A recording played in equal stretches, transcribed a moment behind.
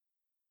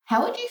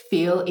How would you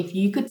feel if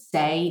you could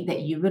say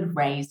that you would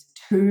raise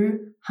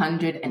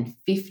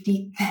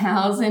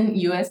 250,000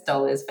 US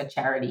dollars for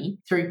charity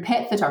through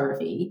pet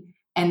photography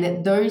and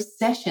that those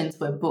sessions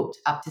were booked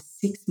up to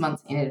 6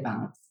 months in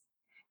advance?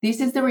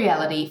 This is the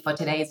reality for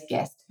today's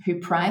guest, who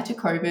prior to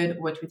COVID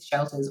worked with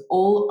shelters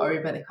all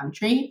over the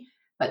country.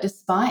 But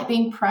despite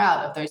being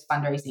proud of those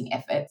fundraising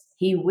efforts,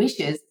 he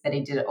wishes that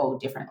he did it all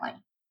differently.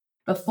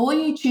 Before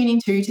you tune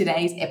into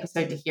today's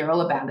episode to hear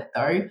all about it,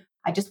 though,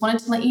 I just wanted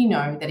to let you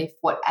know that if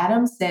what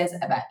Adam says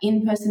about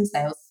in-person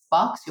sales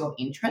sparks your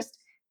interest,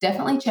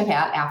 definitely check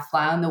out our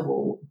Fly on the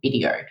Wall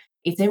video.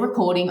 It's a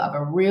recording of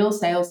a real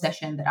sales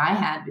session that I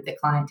had with the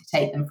client to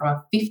take them from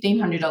a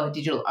 $1,500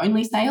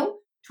 digital-only sale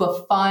to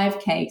a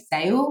 $5,000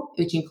 sale,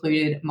 which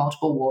included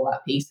multiple wall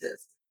art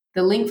pieces.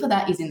 The link for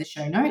that is in the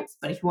show notes,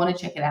 but if you want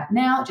to check it out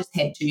now, just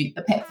head to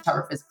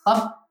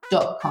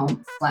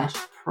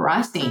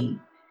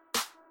thepetphotographersclub.com/pricing.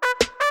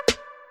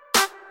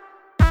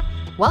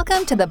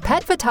 Welcome to the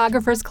Pet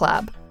Photographers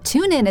Club.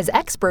 Tune in as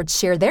experts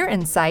share their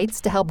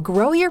insights to help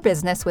grow your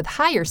business with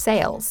higher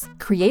sales,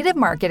 creative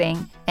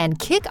marketing, and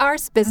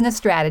kick-ass business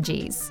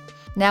strategies.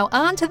 Now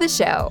on to the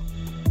show.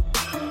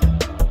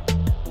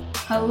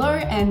 Hello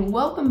and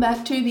welcome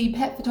back to the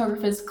Pet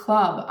Photographers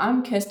Club.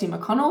 I'm Kirsty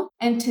McConnell,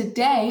 and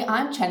today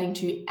I'm chatting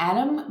to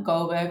Adam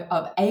Goldberg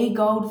of A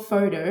Gold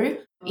Photo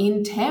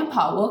in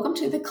Tampa. Welcome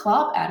to the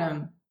club,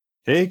 Adam.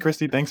 Hey,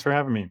 Kirsty, thanks for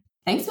having me.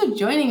 Thanks for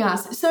joining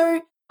us.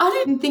 So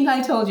I don't think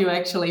I told you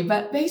actually,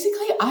 but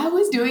basically I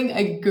was doing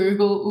a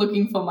Google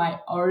looking for my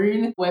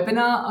own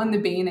webinar on the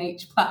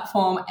B&H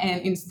platform,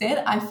 and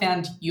instead I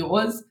found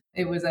yours.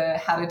 It was a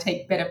how to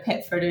take better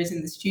pet photos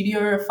in the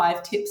studio, a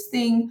 5 tips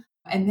thing.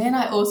 And then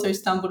I also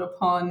stumbled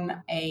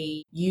upon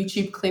a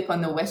YouTube clip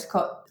on the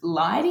Westcott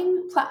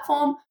lighting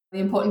platform, the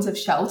importance of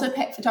shelter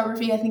pet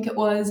photography, I think it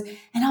was.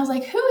 And I was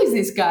like, who is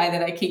this guy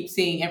that I keep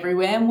seeing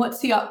everywhere and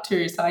what's he up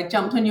to? So I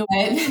jumped on your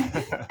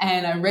head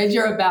and I read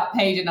your about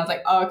page and I was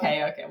like,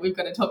 okay, we've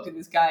got to talk to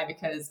this guy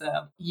because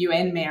you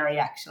and Mary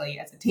actually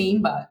as a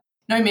team, but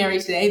no Mary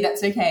today,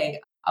 that's okay.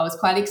 I was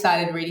quite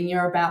excited reading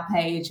your about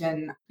page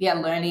and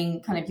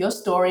learning kind of your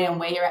story and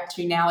where you're at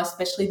to now,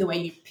 especially the way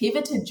you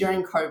pivoted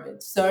during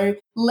COVID. So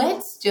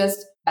let's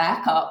just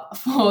back up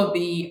for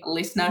the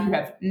listener who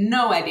have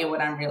no idea what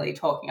I'm really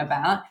talking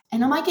about.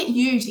 And I might get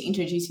you to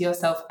introduce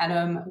yourself,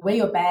 Adam, where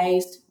you're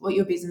based, what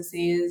your business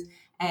is,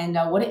 and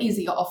what it is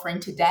that you're offering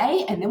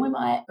today. And then we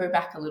might go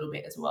back a little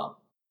bit as well.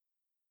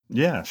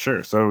 Yeah,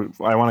 sure. So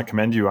I want to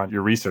commend you on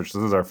your research.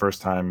 This is our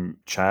first time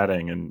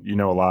chatting and you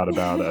know a lot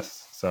about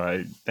us. So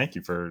I thank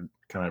you for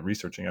kind of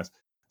researching us.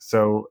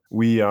 So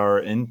we are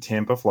in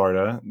Tampa,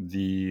 Florida.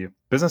 The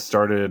business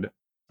started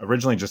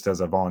originally just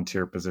as a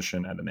volunteer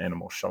position at an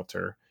animal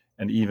shelter.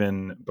 And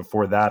even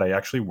before that, I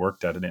actually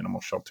worked at an animal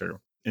shelter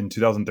in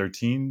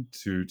 2013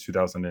 to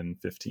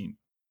 2015.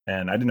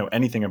 And I didn't know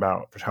anything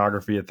about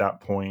photography at that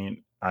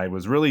point. I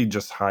was really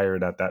just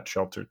hired at that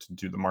shelter to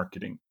do the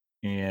marketing.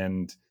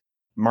 And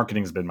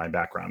marketing has been my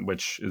background,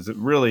 which is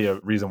really a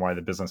reason why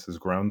the business has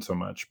grown so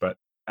much. But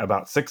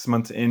about 6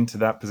 months into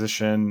that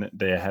position,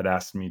 they had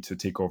asked me to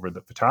take over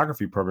the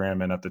photography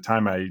program. And at the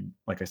time,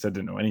 like I said,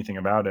 didn't know anything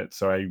about it.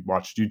 So I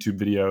watched YouTube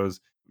videos.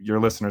 Your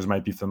listeners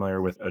might be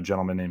familiar with a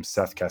gentleman named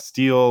Seth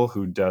Castile,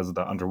 who does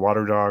the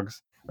underwater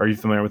dogs. Are you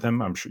familiar with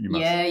him? I'm sure you must.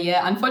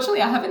 Yeah.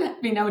 Unfortunately, I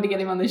haven't been able to get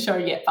him on the show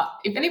yet. But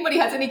if anybody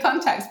has any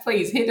contacts,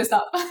 please hit us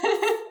up.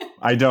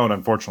 I don't,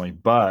 unfortunately,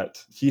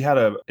 but he had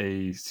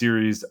a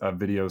series of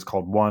videos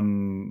called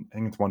One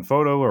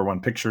Photo or One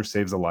Picture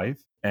Saves a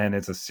Life. And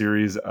it's a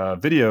series of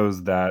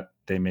videos that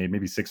they made,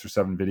 maybe 6 or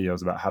 7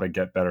 videos about how to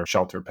get better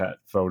shelter pet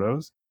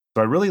photos.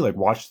 So I really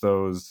watched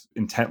those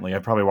intently. I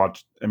probably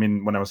watched,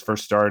 when I was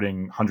first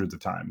starting, hundreds of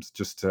times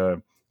just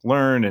to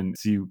learn and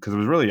see, because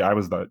I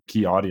was the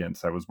key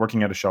audience. I was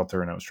working at a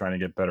shelter and I was trying to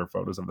get better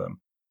photos of them.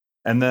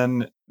 And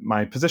then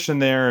my position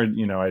there,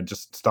 I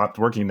just stopped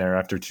working there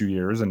after 2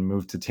 years and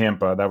moved to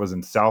Tampa. That was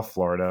in South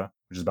Florida,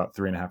 which is about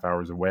 3.5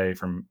 hours away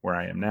from where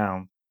I am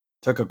now.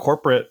 Took a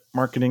corporate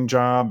marketing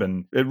job,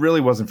 and it really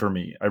wasn't for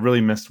me. I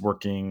really missed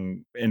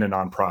working in a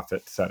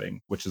nonprofit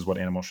setting, which is what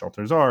animal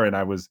shelters are. And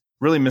I was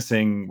really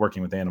missing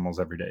working with animals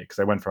every day because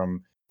I went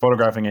from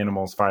photographing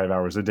animals 5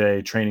 hours a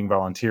day, training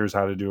volunteers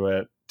how to do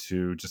it,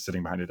 to just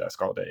sitting behind a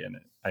desk all day. And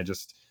I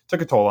just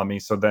took a toll on me.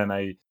 So then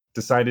I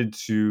decided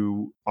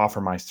to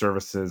offer my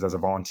services as a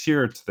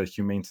volunteer to the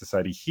Humane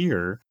Society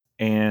here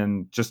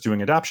and just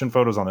doing adoption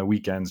photos on the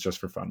weekends just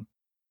for fun.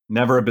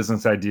 Never a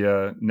business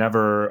idea,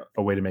 never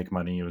a way to make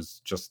money. It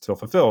was just to feel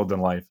fulfilled in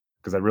life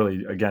because I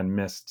really, again,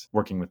 missed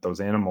working with those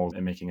animals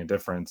and making a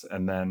difference.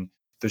 And then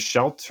the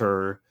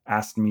shelter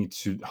asked me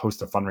to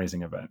host a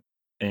fundraising event.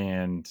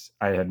 And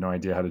I had no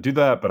idea how to do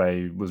that, but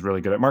I was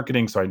really good at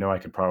marketing. So I know I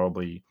could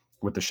probably,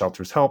 with the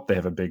shelter's help, they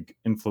have a big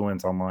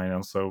influence online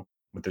also,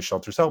 with the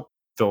shelter's help,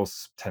 fill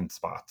 10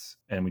 spots.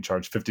 And we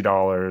charged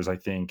 $50, I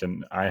think.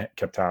 And I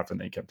kept half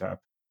and they kept half.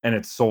 And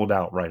it sold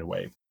out right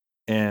away.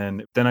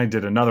 And then I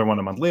did another one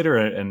a month later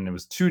and it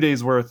was 2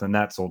 days worth and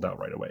that sold out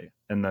right away.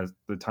 And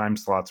the time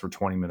slots were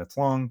 20 minutes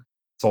long,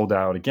 sold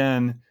out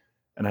again.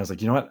 And I was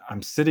like, you know what?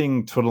 I'm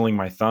sitting twiddling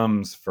my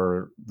thumbs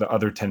for the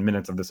other 10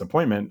 minutes of this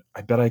appointment.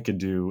 I bet I could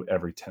do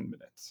every 10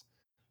 minutes.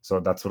 So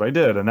that's what I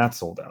did. And that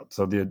sold out.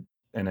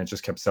 And it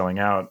just kept selling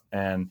out.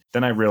 And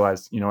then I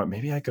realized, you know what?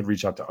 Maybe I could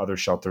reach out to other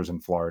shelters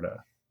in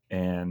Florida.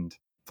 And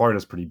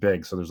Florida's pretty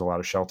big. So there's a lot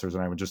of shelters.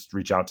 And I would just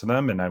reach out to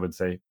them and I would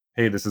say,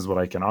 hey, this is what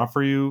I can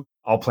offer you.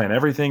 I'll plan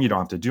everything. You don't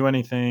have to do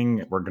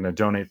anything. We're going to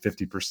donate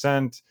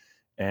 50%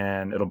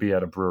 and it'll be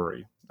at a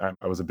brewery.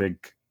 I was a big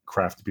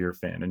craft beer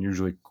fan, and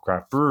usually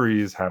craft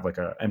breweries have like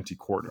an empty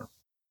corner.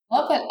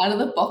 Love that out of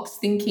the box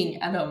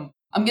thinking, Adam.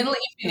 I'm going to let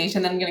you finish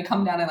and then I'm going to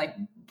come down and like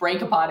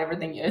break apart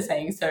everything you're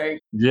saying. So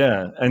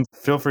yeah, and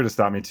feel free to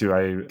stop me too.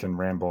 I can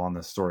ramble on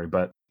this story,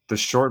 but the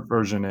short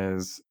version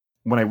is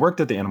when I worked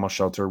at the animal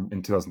shelter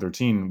in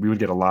 2013, we would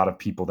get a lot of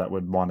people that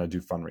would want to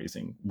do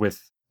fundraising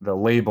with the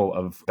label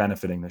of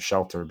benefiting the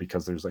shelter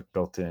because there's like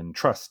built-in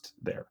trust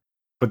there.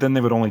 But then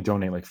they would only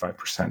donate like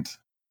 5%.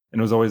 And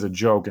it was always a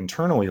joke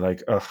internally,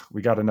 like, ugh,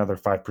 we got another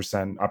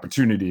 5%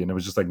 opportunity. And it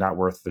was just like not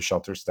worth the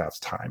shelter staff's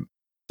time.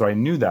 So I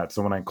knew that.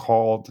 So when I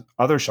called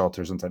other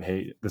shelters and said,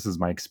 hey, this is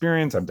my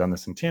experience. I've done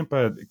this in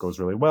Tampa. It goes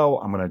really well.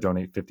 I'm going to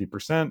donate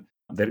 50%.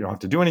 They don't have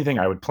to do anything.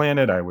 I would plan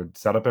it. I would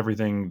set up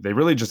everything. They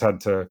really just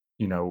had to,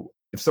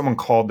 if someone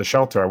called the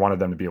shelter, I wanted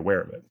them to be aware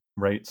of it,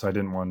 right? So I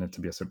didn't want it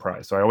to be a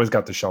surprise. So I always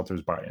got the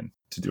shelter's buy-in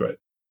to do it.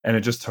 And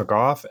it just took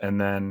off.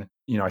 And then,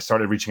 I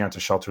started reaching out to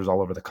shelters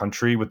all over the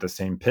country with the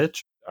same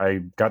pitch.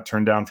 I got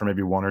turned down for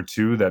maybe one or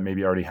two that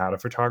maybe already had a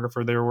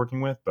photographer they were working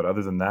with. But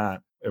other than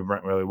that, it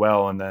went really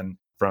well. And then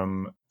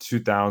from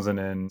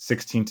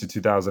 2016 to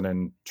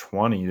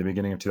 2020, the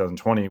beginning of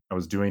 2020, I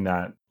was doing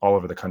that all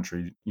over the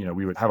country.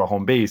 We would have a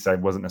home base. I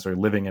wasn't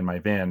necessarily living in my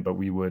van, but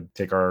we would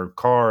take our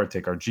car,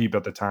 take our Jeep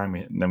at the time,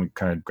 and then we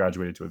kind of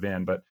graduated to a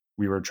van. But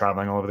we were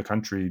traveling all over the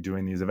country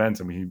doing these events,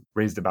 and we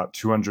raised about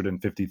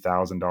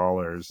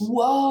 $250,000.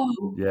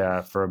 Whoa.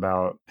 Yeah, for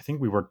about, I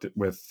think we worked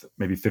with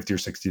maybe 50 or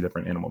 60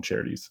 different animal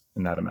charities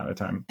in that amount of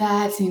time.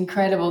 That's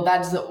incredible.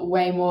 That's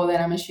way more than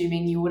I'm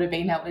assuming you would have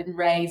been able to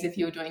raise if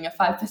you were doing a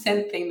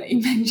 5% thing that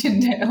you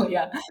mentioned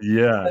earlier.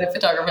 Yeah. That the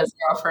photographers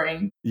are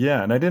offering.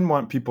 Yeah, and I didn't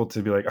want people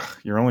to be like,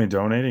 you're only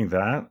donating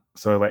that?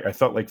 So I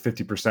felt like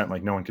 50%,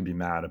 like no one could be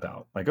mad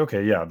about. Like,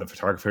 okay, yeah, the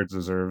photographer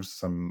deserves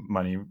some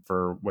money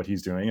for what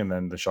he's doing, and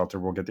then the shelter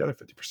will get the other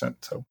 50%.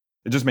 So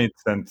it just made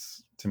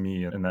sense to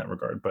me in that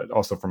regard, but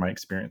also from my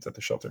experience at the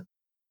shelter.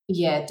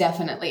 Yeah,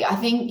 definitely. I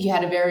think you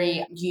had a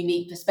very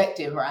unique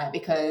perspective, right?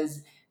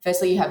 Because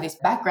firstly, you have this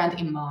background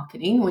in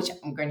marketing, which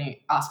I'm going to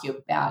ask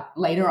you about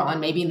later on,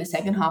 maybe in the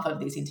second half of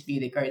this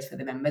interview that goes for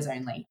the members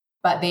only.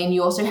 But then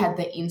you also had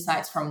the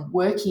insights from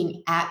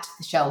working at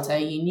the shelter.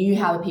 You knew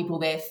how the people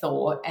there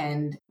thought.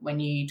 And when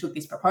you took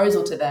this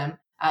proposal to them,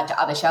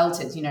 to other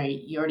shelters, you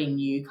already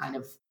knew kind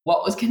of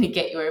what was going to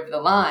get you over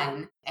the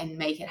line and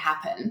make it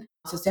happen.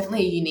 So it's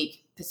definitely a unique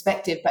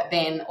perspective. But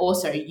then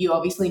also you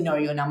obviously know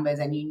your numbers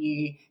and you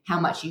knew how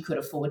much you could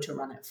afford to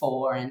run it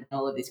for and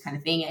all of this kind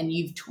of thing. And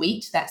you've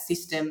tweaked that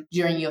system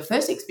during your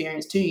first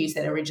experience too. You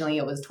said originally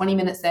it was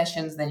 20-minute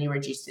sessions, then you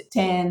reduced it to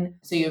 10.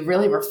 So you've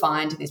really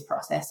refined this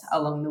process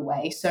along the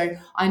way. So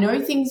I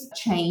know things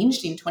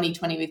changed in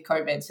 2020 with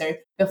COVID. So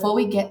before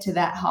we get to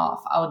that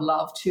half, I would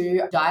love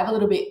to dive a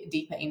little bit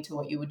deeper into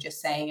what you were just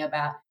saying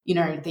about,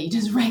 that you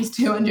just raised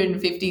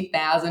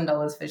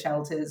 $250,000 for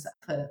shelters,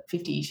 for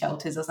 50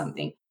 shelters or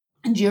something.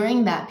 And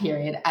during that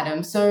period,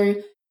 Adam,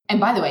 and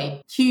by the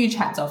way, huge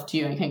hats off to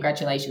you and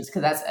congratulations,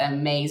 because that's an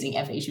amazing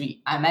effort.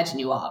 I imagine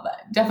you are,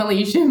 but definitely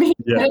you should be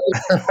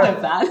proud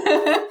of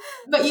that.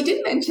 But you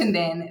did mention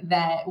then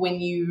that when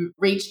you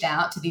reached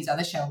out to these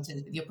other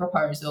shelters with your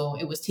proposal,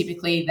 it was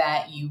typically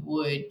that you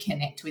would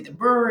connect with a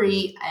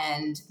brewery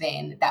and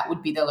then that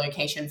would be the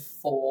location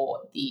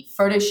for the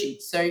photo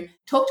shoot. So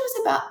talk to us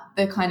about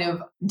the kind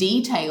of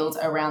details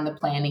around the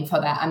planning for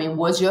that. I mean,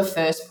 was your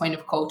first point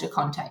of call to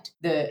contact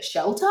the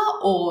shelter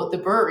or the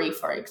brewery,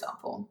 for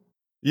example?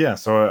 Yeah,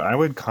 so I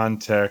would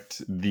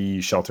contact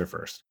the shelter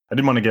first. I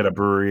didn't want to get a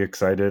brewery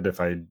excited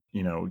if I,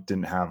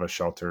 didn't have a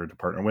shelter to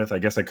partner with. I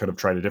guess I could have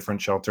tried a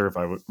different shelter if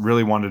I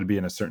really wanted to be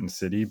in a certain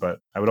city, but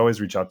I would always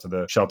reach out to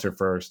the shelter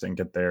first and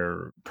get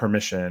their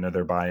permission or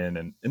their buy-in.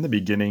 And in the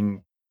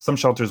beginning, some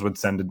shelters would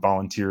send in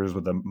volunteers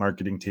with a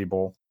marketing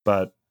table,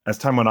 but as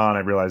time went on, I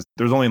realized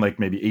there was only like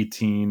maybe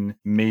 18,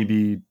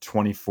 maybe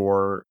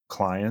 24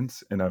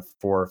 clients in a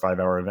 4 or 5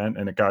 hour event,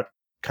 and it got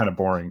kind of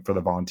boring for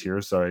the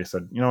volunteers. So I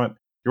said, you know what?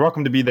 You're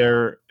welcome to be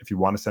there if you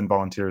want to send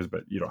volunteers,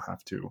 but you don't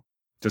have to,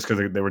 just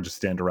because they would just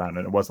stand around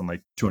and it wasn't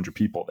like 200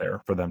 people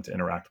there for them to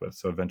interact with.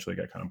 So eventually it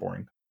got kind of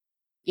boring.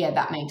 Yeah,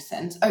 that makes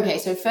sense. Okay,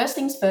 so first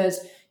things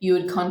first, you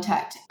would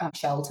contact a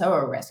shelter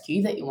or a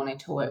rescue that you wanted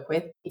to work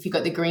with. If you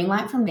got the green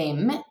light from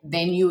them,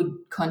 then you would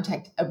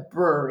contact a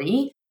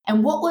brewery.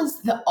 And what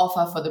was the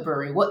offer for the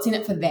brewery? What's in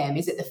it for them?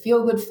 Is it the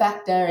feel-good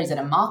factor? Is it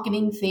a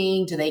marketing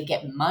thing? Do they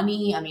get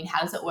money? I mean,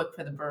 how does it work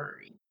for the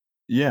brewery?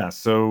 Yeah,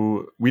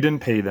 so we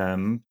didn't pay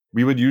them.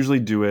 We would usually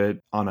do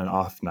it on an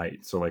off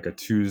night. So like a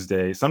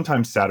Tuesday,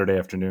 sometimes Saturday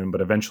afternoon, but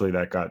eventually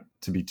that got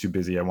to be too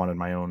busy. I wanted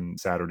my own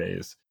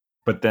Saturdays.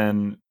 But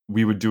then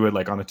we would do it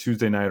like on a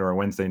Tuesday night or a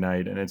Wednesday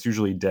night, and it's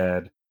usually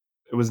dead.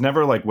 It was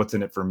never like what's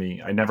in it for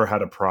me. I never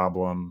had a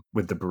problem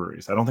with the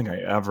breweries. I don't think I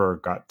ever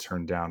got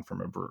turned down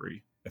from a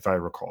brewery, if I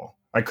recall.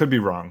 I could be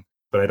wrong,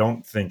 but I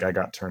don't think I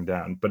got turned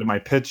down. But my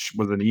pitch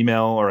was an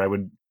email, or I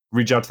would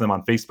reach out to them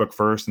on Facebook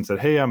first and said,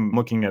 hey, I'm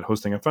looking at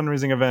hosting a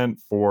fundraising event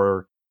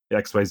for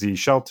XYZ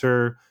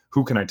shelter.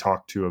 Who can I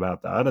talk to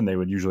about that? And they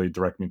would usually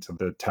direct me to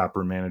the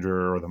taproom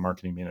manager or the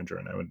marketing manager.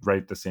 And I would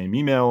write the same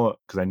email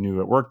because I knew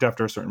it worked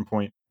after a certain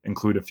point,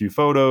 include a few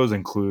photos,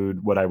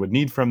 include what I would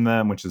need from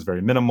them, which is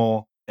very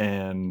minimal.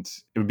 And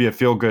it would be a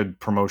feel-good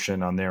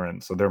promotion on their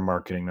end. So their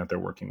marketing that they're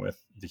working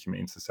with, the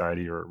Humane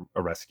Society or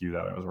a rescue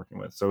that I was working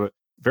with. So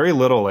very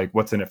little like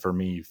what's in it for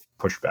me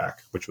pushback,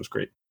 which was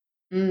great.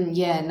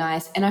 Yeah,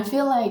 nice. And I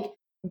feel like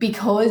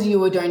because you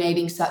were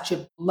donating such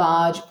a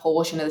large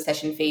portion of the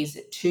session fees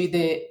to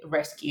the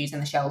rescues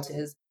and the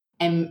shelters,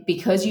 and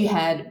because you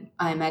had,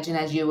 I imagine,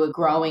 as you were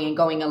growing and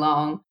going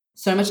along,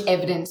 so much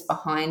evidence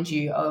behind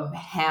you of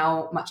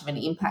how much of an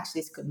impact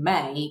this could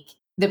make,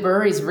 the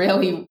breweries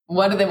really,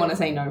 what do they want to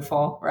say no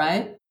for,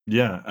 right?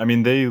 Yeah, I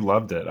mean, they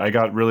loved it. I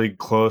got really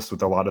close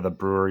with a lot of the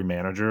brewery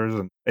managers.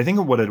 And I think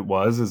what it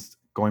was is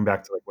going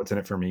back to like what's in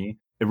it for me,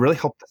 it really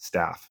helped the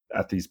staff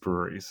at these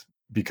breweries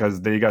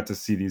because they got to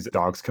see these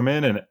dogs come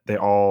in and they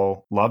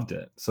all loved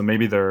it. So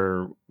maybe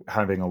they're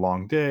having a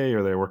long day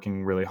or they're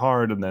working really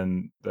hard. And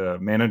then the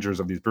managers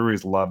of these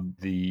breweries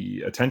loved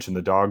the attention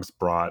the dogs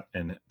brought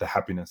and the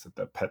happiness that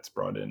the pets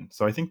brought in.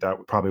 So I think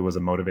that probably was a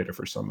motivator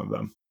for some of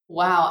them.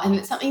 Wow. And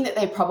it's something that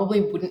they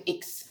probably wouldn't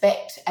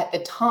expect at the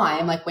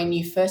time. Like when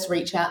you first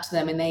reach out to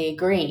them and they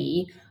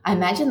agree, I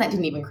imagine that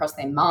didn't even cross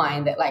their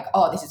mind that like,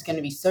 oh, this is going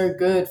to be so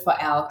good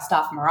for our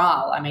staff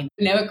morale. I mean,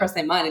 it never crossed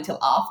their mind until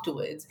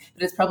afterwards,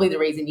 but it's probably the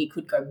reason you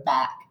could go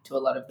back to a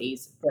lot of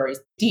these breweries.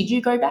 Did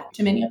you go back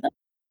to many of them?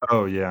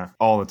 Oh, yeah,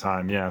 all the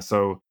time. Yeah.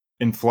 So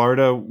in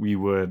Florida, we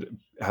would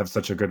have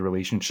such a good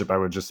relationship. I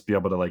would just be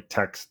able to like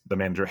text the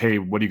manager, hey,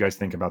 what do you guys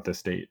think about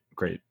this date?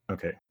 Great.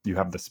 Okay. You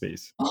have the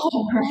space.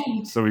 Oh,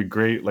 great. So we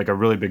great, like a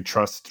really big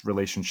trust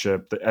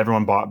relationship that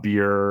everyone bought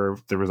beer.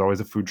 There was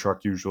always a food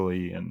truck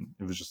usually, and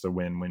it was just a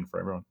win-win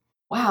for everyone.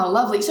 Wow,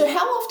 lovely. So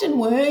how often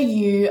were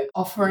you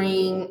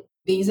offering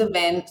these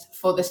events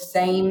for the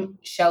same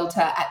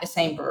shelter at the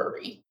same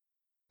brewery?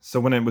 So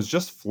when it was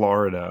just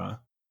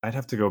Florida, I'd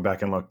have to go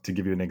back and look to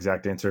give you an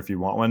exact answer if you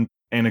want one.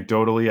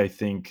 Anecdotally, I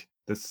think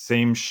the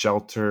same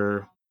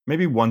shelter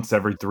maybe once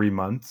every 3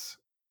 months,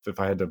 if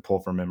I had to pull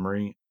from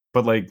memory.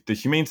 But like the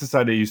Humane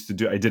Society I used to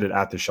do, I did it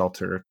at the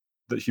shelter,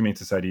 the Humane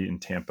Society in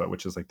Tampa,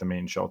 which is like the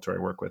main shelter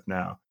I work with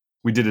now.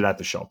 We did it at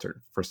the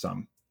shelter for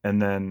some. And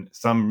then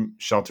some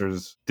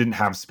shelters didn't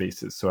have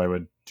spaces, so I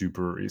would do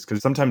breweries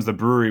because sometimes the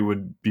brewery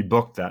would be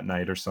booked that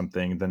night or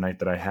something, the night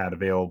that I had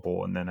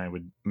available. And then I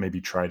would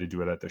maybe try to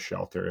do it at the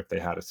shelter if they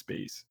had a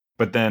space.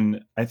 But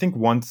then I think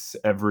once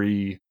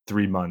every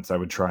 3 months, I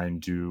would try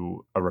and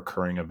do a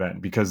recurring event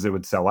because it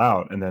would sell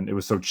out. And then it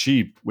was so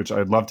cheap, which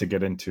I'd love to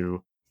get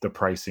into the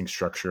pricing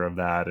structure of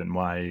that and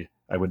why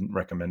I wouldn't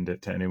recommend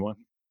it to anyone.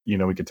 You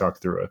know, we could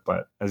talk through it.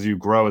 But as you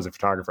grow as a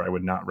photographer, I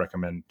would not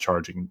recommend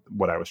charging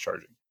what I was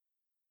charging.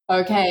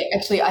 Okay,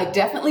 actually, I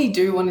definitely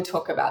do want to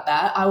talk about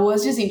that. I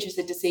was just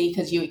interested to see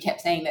because you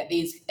kept saying that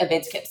these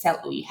events kept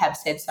selling, or you have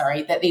said,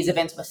 sorry, that these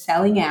events were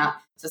selling out.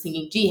 So I was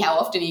thinking, gee, how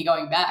often are you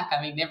going back? I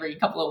mean, every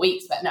couple of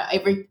weeks, but no,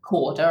 every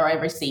quarter or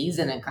every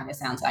season, it kind of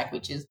sounds like,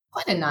 which is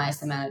quite a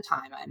nice amount of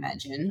time, I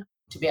imagine,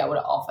 to be able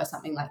to offer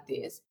something like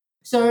this.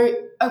 So,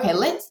 okay,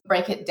 let's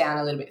break it down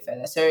a little bit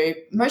further. So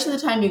most of the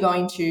time you're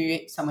going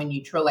to somewhere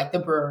neutral like the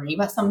brewery,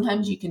 but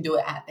sometimes you can do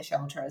it at the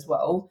shelter as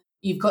well.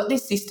 You've got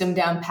this system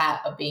down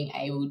pat of being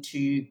able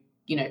to,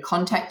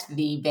 contact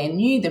the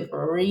venue, the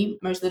brewery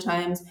most of the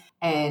times,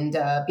 and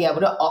be able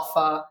to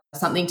offer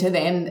something to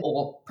them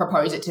or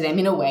propose it to them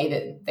in a way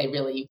that they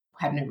really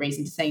have no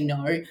reason to say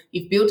no.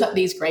 You've built up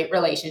these great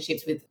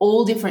relationships with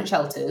all different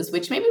shelters,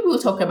 which maybe we'll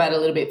talk about a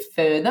little bit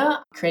further,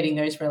 creating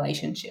those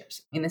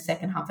relationships in the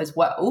second half as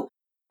well.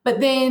 But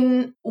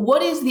then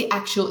what is the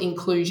actual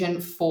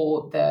inclusion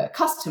for the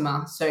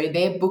customer? So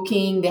they're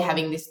booking, they're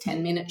having this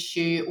 10-minute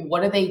shoot.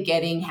 What are they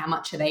getting? How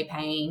much are they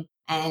paying?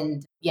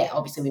 And yeah,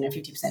 obviously we know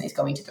 50% is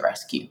going to the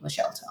rescue, the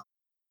shelter.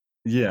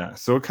 Yeah.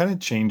 So it kind of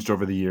changed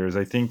over the years.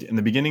 I think in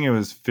the beginning it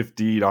was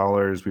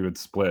 $50. We would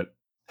split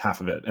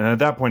half of it. And at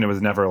that point it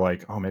was never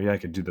like, oh, maybe I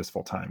could do this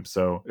full time.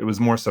 So it was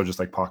more so just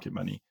like pocket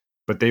money.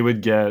 But they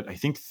would get, I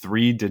think,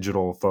 3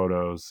 digital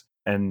photos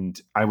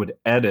and I would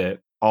edit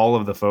all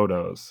of the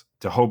photos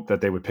to hope that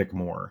they would pick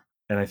more.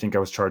 And I think I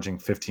was charging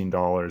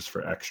 $15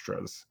 for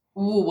extras.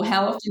 Ooh,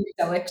 how often do you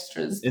sell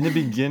extras? In the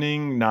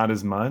beginning, not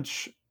as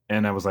much.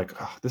 And I was like,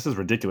 oh, this is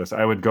ridiculous.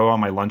 I would go on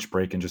my lunch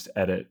break and just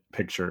edit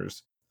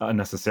pictures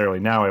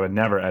unnecessarily. Now I would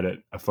never edit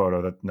a photo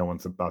that no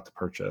one's about to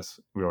purchase.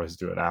 We always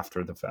do it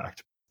after the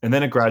fact. And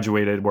then it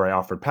graduated where I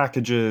offered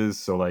packages.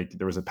 So like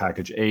there was a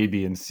package A,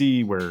 B, and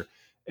C where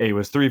A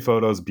was 3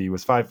 photos, B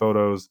was 5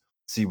 photos,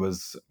 C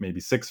was maybe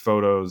 6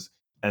 photos.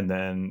 And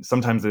then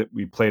sometimes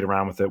we played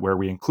around with it where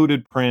we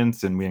included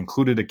prints and we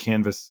included a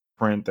canvas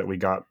print that we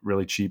got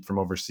really cheap from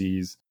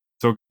overseas.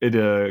 So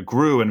it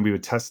grew, and we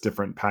would test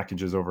different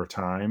packages over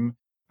time.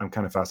 I'm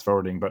kind of fast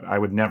forwarding, but I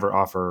would never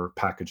offer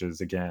packages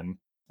again.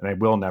 And I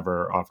will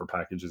never offer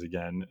packages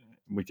again.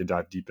 We could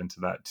dive deep into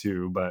that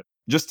too, but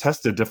just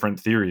tested different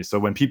theories. So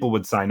when people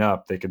would sign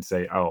up, they could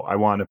say, oh, I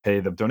want to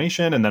pay the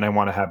donation, and then I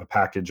want to have a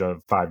package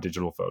of 5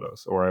 digital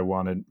photos, or I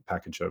want a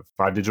package of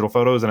 5 digital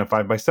photos and a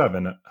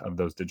 5x7 of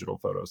those digital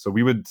photos. So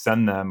we would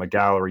send them a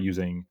gallery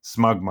using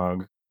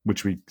SmugMug,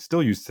 which we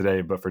still use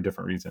today, but for a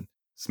different reason.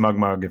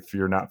 SmugMug, if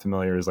you're not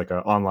familiar, is like an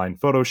online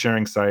photo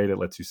sharing site. It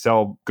lets you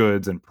sell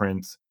goods and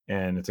prints,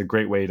 and it's a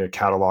great way to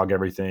catalog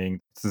everything.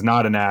 This is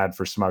not an ad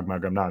for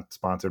SmugMug. I'm not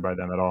sponsored by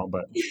them at all,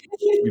 but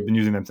we've been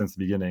using them since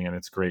the beginning, and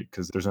it's great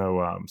because there's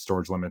no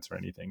storage limits or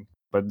anything.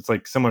 But it's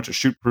like similar to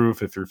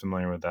Shootproof, if you're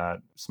familiar with that.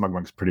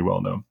 SmugMug's pretty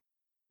well known.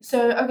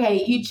 So,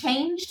 okay, you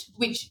changed,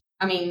 which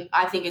I mean,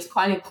 I think is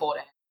quite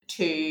important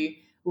to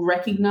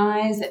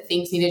recognize that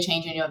things need to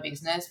change in your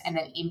business and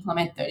then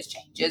implement those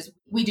changes.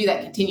 We do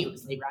that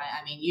continuously, right?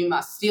 I mean, you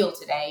must still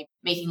today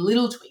making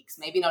little tweaks,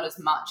 maybe not as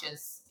much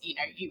as,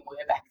 you were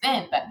back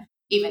then, but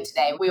even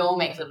today, we all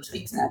make little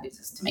tweaks in our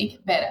business to make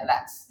it better.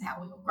 That's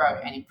how we will grow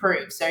and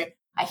improve. So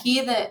I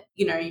hear that,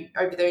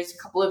 over those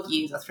couple of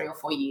years or 3 or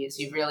 4 years,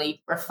 you've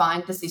really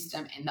refined the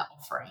system and the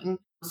offering.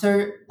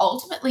 So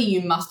ultimately,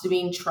 you must have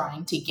been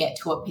trying to get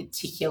to a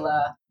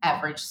particular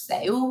average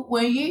sale,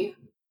 were you?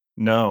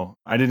 No,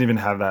 I didn't even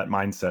have that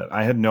mindset.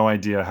 I had no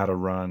idea how to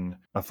run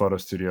a photo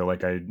studio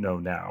like I know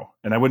now.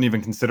 And I wouldn't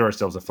even consider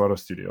ourselves a photo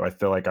studio. I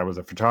feel like I was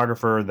a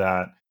photographer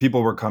that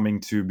people were coming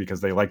to because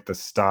they liked the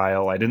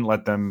style. I didn't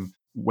let them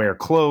wear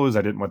clothes.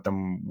 I didn't let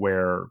them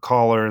wear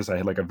collars. I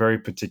had like a very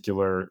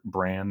particular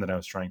brand that I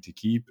was trying to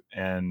keep.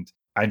 And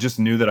I just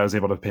knew that I was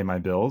able to pay my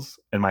bills.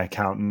 And my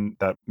accountant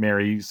that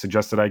Mary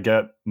suggested I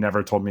get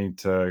never told me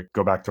to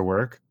go back to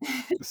work.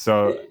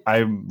 So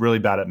I'm really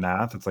bad at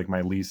math. It's like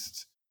my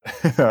least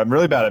I'm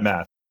really bad at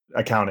math.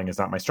 Accounting is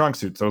not my strong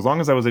suit. So as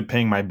long as I was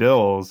paying my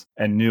bills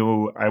and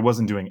knew I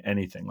wasn't doing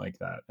anything like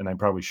that, and I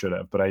probably should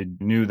have, but I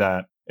knew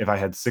that if I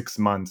had 6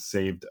 months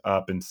saved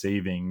up in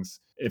savings,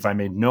 if I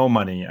made no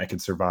money, I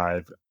could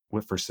survive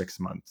for 6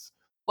 months.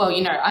 Well,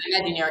 I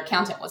imagine your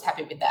accountant was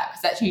happy with that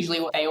because that's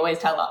usually what they always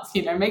tell us,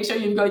 make sure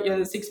you've got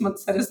your 6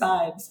 months set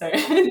aside. So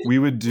we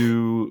would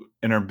do,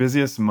 in our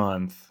busiest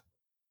month,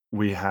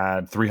 we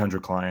had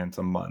 300 clients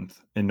a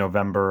month in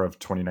November of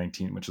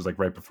 2019, which is like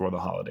right before the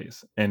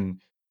holidays.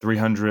 And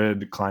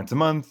 300 clients a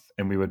month,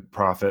 and we would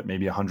profit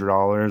maybe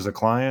 $100 a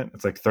client.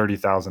 It's like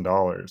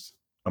 $30,000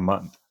 a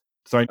month.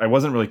 So I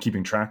wasn't really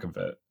keeping track of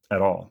it at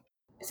all.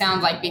 It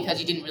sounds like because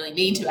you didn't really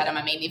need to, Adam.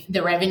 I mean, if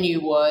the revenue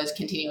was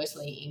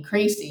continuously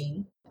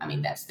increasing, I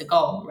mean, that's the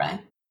goal, right?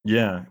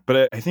 Yeah.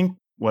 But I think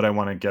what I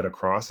want to get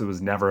across, it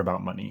was never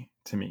about money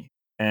to me.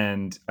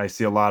 And I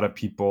see a lot of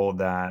people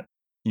that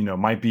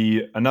might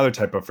be another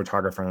type of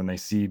photographer, and they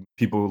see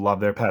people who love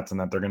their pets and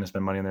that they're going to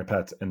spend money on their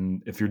pets.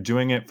 And if you're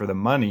doing it for the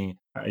money,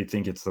 I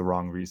think it's the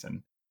wrong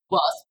reason.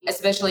 Well,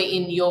 especially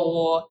in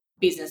your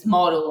business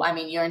model. I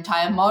mean, your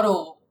entire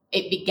model,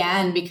 it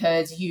began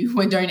because you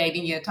were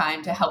donating your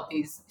time to help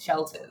these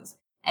shelters.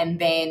 And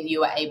then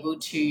you were able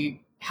to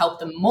help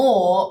them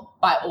more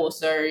by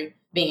also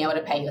being able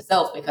to pay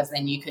yourself because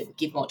then you could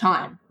give more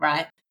time,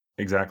 right?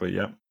 Exactly.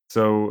 Yeah.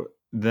 So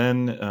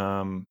then,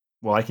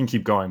 well, I can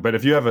keep going, but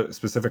if you have a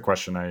specific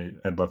question,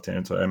 I'd love to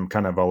answer. I'm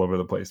kind of all over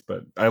the place,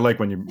 but I like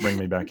when you bring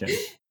me back in.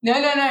 No,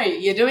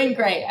 you're doing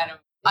great, Adam.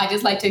 I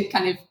just like to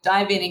kind of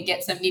dive in and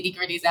get some nitty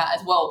gritties out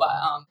as well, but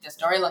the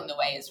story along the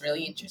way is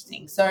really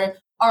interesting. So,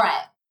 all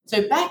right.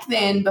 So back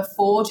then,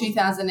 before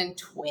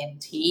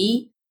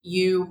 2020,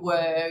 you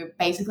were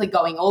basically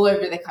going all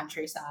over the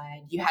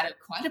countryside. You had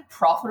quite a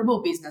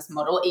profitable business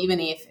model, even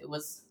if it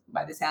was,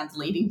 by the sounds,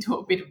 leading to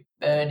a bit of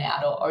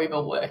burnout or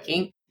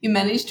overworking. You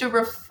managed to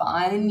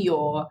refine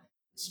your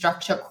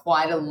structure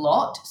quite a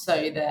lot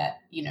so that,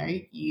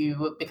 you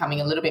were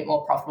becoming a little bit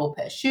more profitable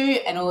per shoot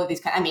and all of this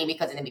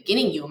because in the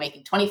beginning you were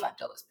making $25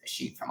 per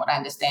shoot, from what I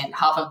understand,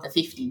 half of the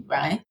 50,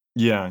 right?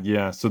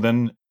 Yeah. So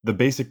then the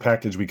basic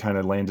package we kind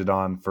of landed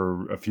on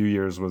for a few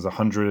years was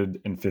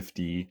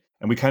 150,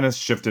 and we kind of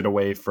shifted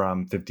away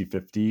from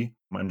 50-50.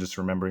 I'm just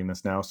remembering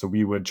this now. So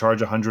we would charge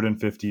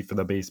 150 for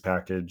the base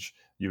package.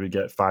 You would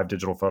get 5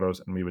 digital photos,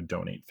 and we would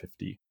donate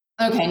 50.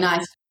 Okay,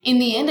 nice. In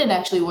the end, it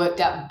actually worked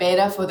out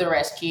better for the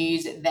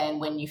rescues than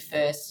when you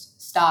first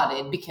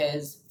started,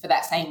 because for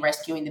that same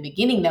rescue in the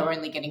beginning, they were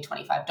only getting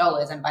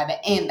 $25. And by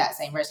the end, that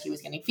same rescue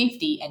was getting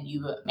 50 and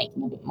you were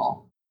making a bit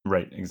more.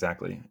 Right,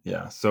 exactly.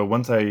 Yeah. So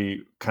once I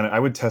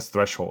would test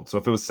thresholds. So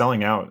if it was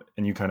selling out,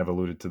 and you kind of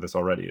alluded to this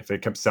already, if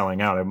it kept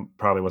selling out, I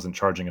probably wasn't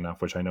charging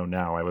enough, which I know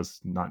now I was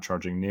not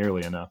charging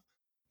nearly enough.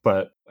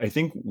 But I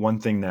think one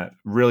thing that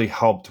really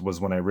helped was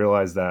when I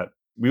realized that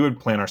we would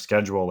plan our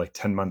schedule like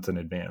 10 months in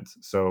advance.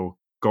 So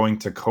going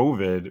to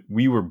COVID,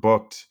 we were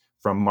booked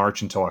from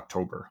March until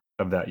October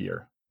of that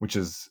year, which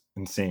is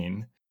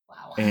insane.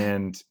 Wow.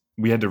 And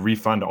we had to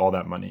refund all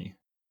that money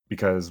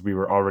because we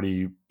were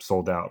already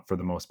sold out for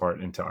the most part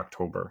into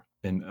October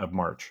of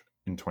March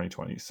in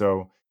 2020.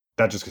 So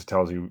that just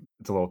tells you,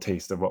 it's a little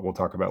taste of what we'll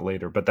talk about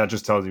later, but that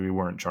just tells you we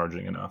weren't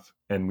charging enough.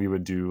 And we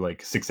would do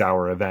like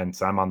 6-hour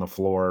events. I'm on the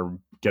floor,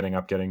 getting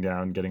up, getting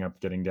down, getting up,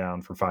 getting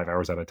down for 5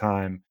 hours at a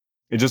time.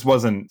 It just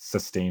wasn't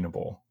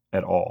sustainable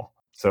at all.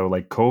 So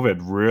like COVID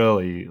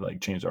really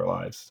like changed our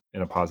lives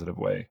in a positive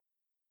way.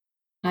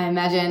 I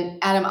imagine.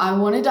 Adam, I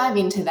want to dive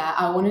into that.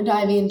 I want to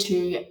dive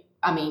into,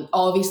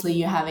 obviously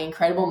you have an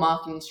incredible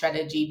marketing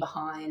strategy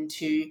behind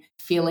to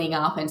filling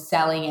up and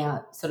selling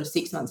out sort of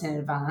 6 months in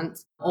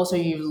advance. Also,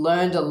 you've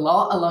learned a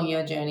lot along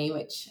your journey,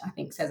 which I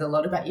think says a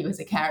lot about you as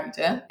a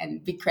character,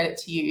 and big credit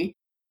to you.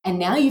 And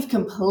now you've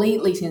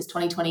completely, since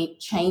 2020,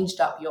 changed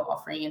up your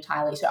offering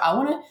entirely. So I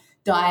want to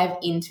dive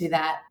into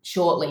that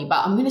shortly,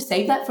 but I'm going to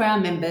save that for our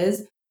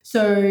members.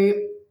 So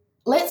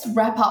let's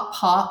wrap up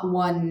part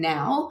 1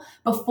 now.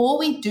 Before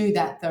we do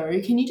that though,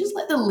 can you just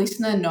let the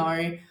listener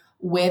know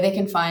where they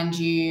can find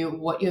you,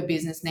 what your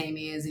business name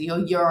is, your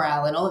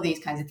URL, and all of these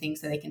kinds of things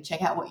so they can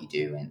check out what you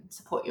do and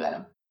support you,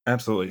 Adam?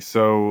 Absolutely.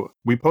 So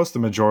we post the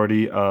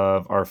majority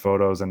of our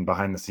photos and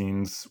behind the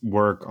scenes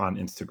work on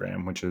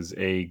Instagram, which is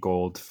A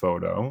Gold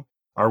Photo.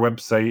 Our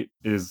website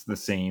is the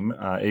same,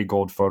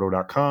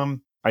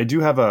 agoldphoto.com. I do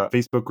have a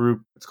Facebook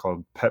group. It's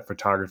called Pet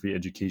Photography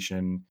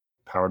Education,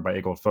 powered by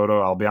A Gold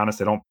Photo. I'll be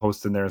honest, I don't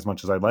post in there as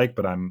much as I'd like,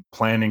 but I'm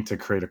planning to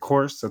create a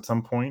course at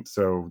some point.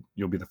 So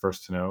you'll be the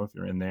first to know if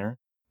you're in there.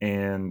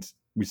 And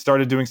we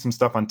started doing some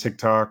stuff on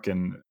TikTok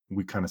and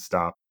we kind of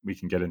stopped. We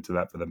can get into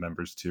that for the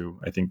members too.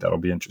 I think that'll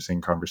be an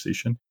interesting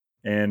conversation.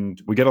 And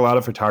we get a lot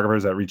of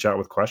photographers that reach out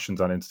with questions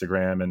on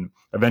Instagram. And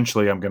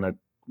eventually I'm going to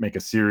make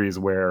a series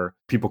where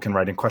people can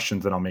write in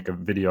questions and I'll make a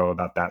video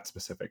about that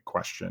specific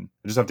question.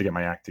 I just have to get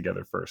my act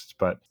together first,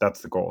 but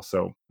that's the goal.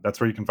 So that's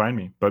where you can find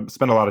me, but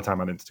spend a lot of time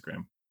on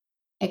Instagram.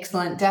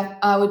 Excellent.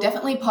 I will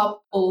definitely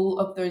pop all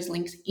of those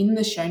links in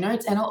the show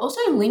notes. And I'll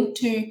also link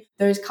to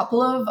those couple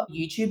of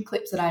YouTube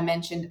clips that I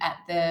mentioned at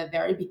the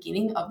very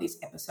beginning of this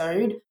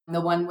episode.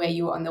 The one where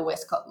you were on the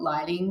Westcott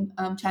Lighting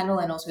channel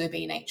and also the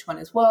B&H one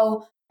as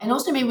well. And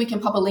also maybe we can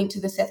pop a link to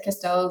the Seth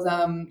Castell's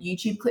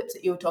YouTube clips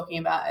that you were talking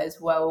about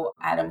as well,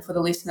 Adam, for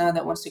the listener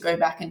that wants to go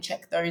back and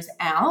check those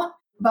out.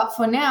 But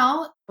for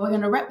now, we're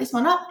going to wrap this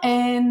one up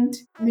and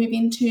move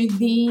into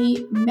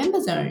the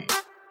member zone.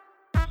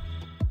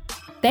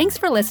 Thanks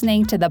for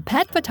listening to the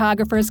Pet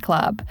Photographers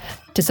Club.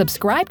 To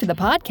subscribe to the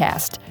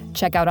podcast,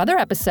 check out other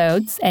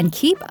episodes, and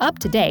keep up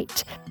to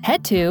date,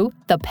 head to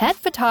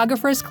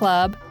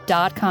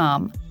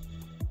thepetphotographersclub.com.